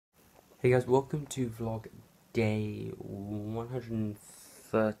Hey guys, welcome to vlog day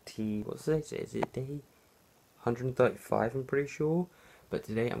 130, what's it? Is it day 135, I'm pretty sure. But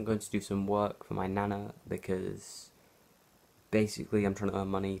today I'm going to do some work for my nana because basically I'm trying to earn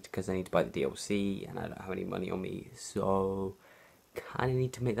money because I need to buy the DLC and I don't have any money on me. So kind of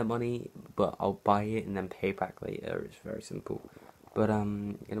need to make that money, but I'll buy it and then pay back later. It's very simple. But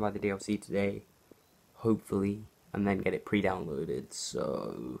I'm going to buy the DLC today, hopefully, and then get it pre-downloaded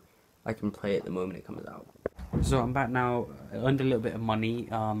so I can play it the moment it comes out. So I'm back now, earned a little bit of money,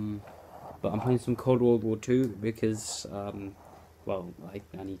 but I'm playing some Cold World War 2 because, well, I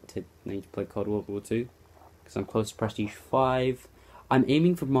need to play Cold World War 2 because I'm close to Prestige 5. I'm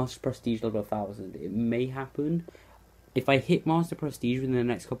aiming for Master Prestige level 1000. It may happen. If I hit Master Prestige within the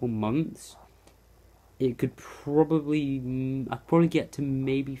next couple months, it could probably, I'd probably get to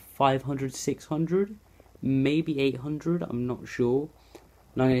maybe 500, 600, maybe 800, I'm not sure.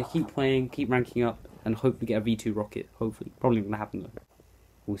 And I'm going to keep playing, keep ranking up, and hopefully get a V2 rocket. Hopefully. Probably going to happen though.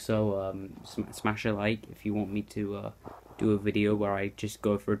 Also, smash a like if you want me to do a video where I just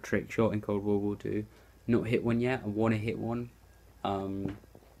go for a trick shot in Cold World War 2. Not hit one yet, I want to hit one. It'll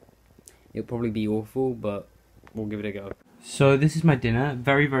probably be awful, but we'll give it a go. So this is my dinner.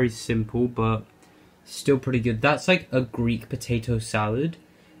 Very, very simple, but still pretty good. That's like a Greek potato salad.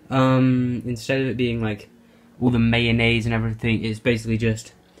 Instead of it being like all the mayonnaise and everything, it's basically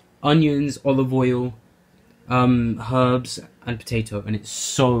just onions, olive oil, herbs, and potato, and it's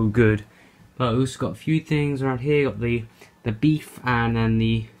so good. But I also got a few things around here. Got the beef and then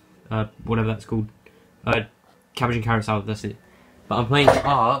the whatever that's called, cabbage and carrot salad. That's it. But I'm playing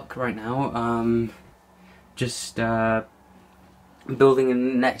Ark right now. Just building the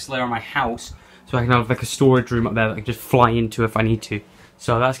next layer of my house so I can have like a storage room up there that I can just fly into if I need to.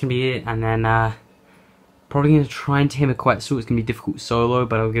 So that's gonna be it, and then probably going to try and tame a Quetzal. It's going to be difficult solo,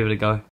 but I'll give it a go.